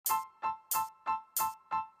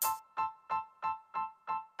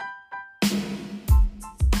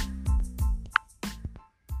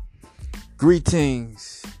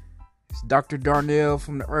Greetings. It's Dr. Darnell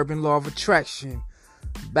from the Urban Law of Attraction.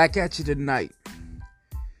 Back at you tonight.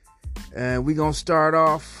 And we're going to start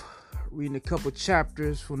off reading a couple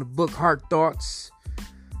chapters from the book Heart Thoughts.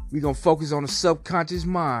 We're going to focus on the subconscious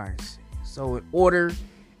minds. So in order to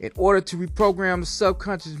reprogram the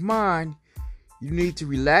subconscious mind, you need to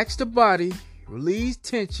relax the body, release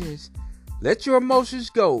tensions, let your emotions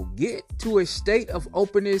go, get to a state of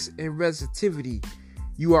openness and receptivity.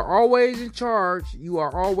 You are always in charge. You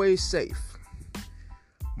are always safe.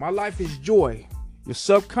 My life is joy. Your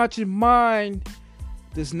subconscious mind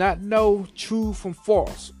does not know true from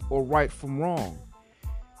false or right from wrong.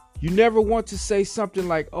 You never want to say something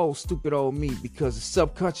like, "Oh, stupid old me," because the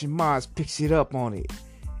subconscious mind picks it up on it.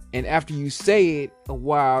 And after you say it a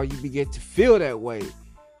while, you begin to feel that way.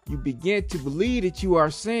 You begin to believe that you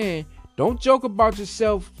are saying, don't joke about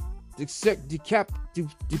yourself, depreciate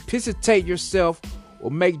yourself, or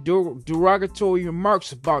make derogatory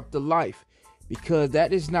remarks about the life, because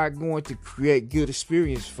that is not going to create good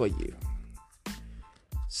experience for you.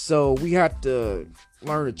 So we have to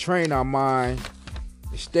learn to train our mind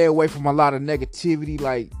to stay away from a lot of negativity,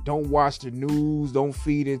 like don't watch the news, don't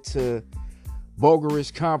feed into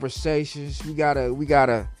vulgarist conversations. We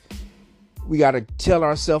gotta tell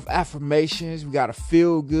ourselves affirmations. We gotta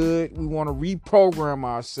feel good. We want to reprogram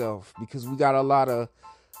ourselves because we got a lot of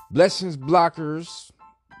blessings blockers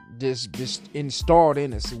just installed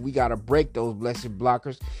in us, and we gotta break those blessing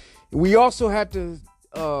blockers. And we also have to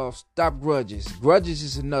stop grudges. Grudges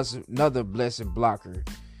is another blessing blocker.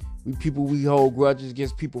 We hold grudges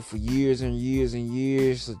against people for years and years and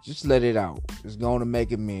years. So just let it out. It's going to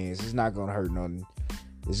make amends. It's not going to hurt nothing.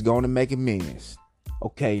 It's going to make amends.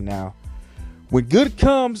 Okay, now, when good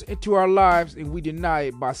comes into our lives and we deny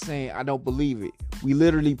it by saying, "I don't believe it," we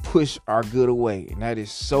literally push our good away. And that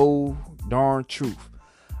is so darn truth.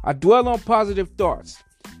 I dwell on positive thoughts.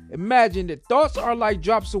 Imagine that thoughts are like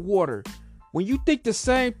drops of water. When you think the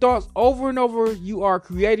same thoughts over and over, you are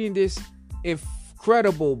creating this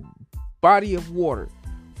incredible body of water.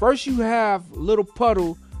 First, you have a little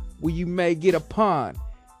puddle where you may get a pond.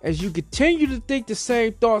 As you continue to think the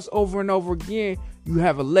same thoughts over and over again, you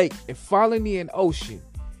have a lake, and finally an ocean.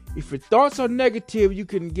 If your thoughts are negative, you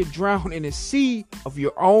can get drowned in a sea of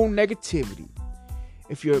your own negativity.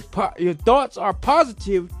 If your thoughts are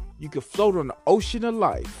positive, you can float on the ocean of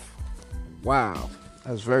life. Wow,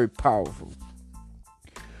 that's very powerful.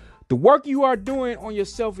 The work you are doing on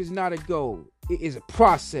yourself is not a goal. It is a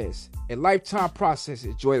process, a lifetime process.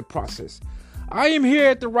 Enjoy the process. I am here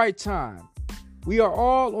at the right time. We are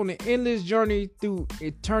all on an endless journey through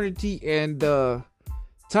eternity, and the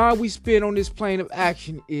time we spend on this plane of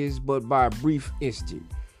action is but by a brief instant.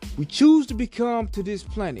 We choose to become to this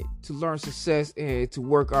planet to learn success and to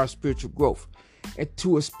work our spiritual growth and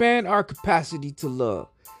to expand our capacity to love.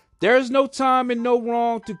 There is no time and no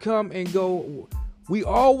wrong to come and go. We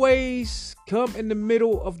always come in the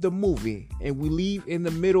middle of the movie and we leave in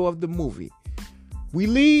the middle of the movie. We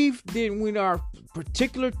leave then when our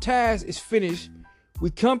particular task is finished. We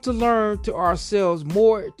come to learn to ourselves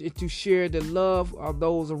more and to share the love of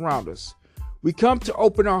those around us. We come to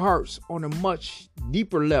open our hearts on a much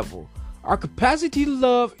deeper level. Our capacity to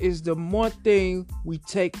love is the one thing we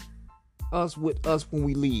take us with us when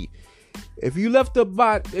we leave. If you left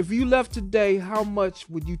today, how much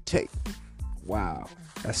would you take? Wow,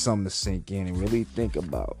 that's something to sink in and really think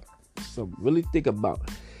about.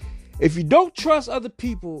 If you don't trust other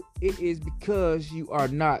people, it is because you are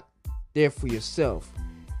not there for yourself.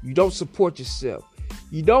 You don't support yourself.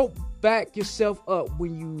 You don't back yourself up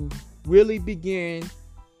when you really be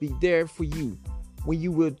there for you. When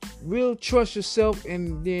you will real trust yourself,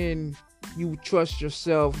 and then you trust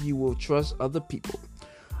yourself, you will trust other people.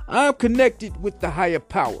 I'm connected with the higher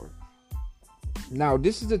power. Now,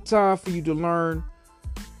 this is the time for you to learn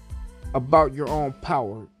about your own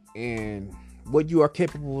power and what you are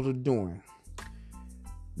capable of doing.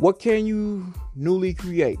 What can you newly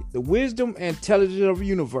create? The wisdom and intelligence of the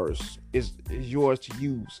universe is yours to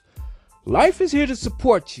use. Life is here to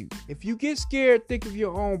support you. If you get scared, think of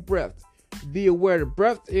your own breath. Be aware the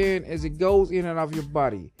breath in as it goes in and out of your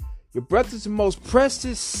body. Your breath is the most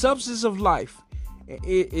precious substance of life, and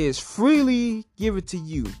it is freely given to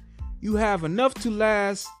you. You have enough to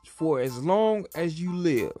last for as long as you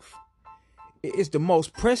live. It is the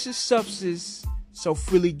most precious substance, so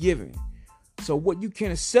freely given. So what you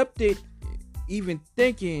can accept it, even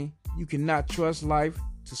thinking you cannot trust life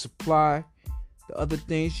to supply the other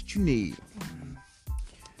things that you need.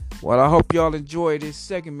 Well, I hope y'all enjoy this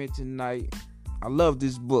segment tonight. I love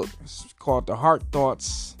this book. It's called The Heart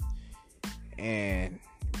Thoughts. And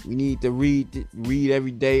We need to read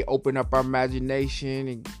every day, open up our imagination,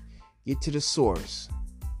 and get to the source.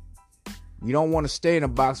 We don't want to stay in a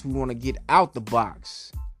box. We want to get out the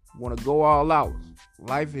box. We want to go all out.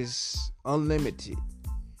 Life is unlimited.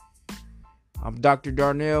 I'm Dr.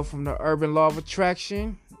 Darnell from the Urban Law of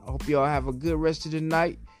Attraction. I hope y'all have a good rest of the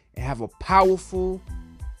night and have a powerful,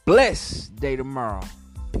 blessed day tomorrow.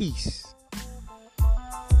 Peace.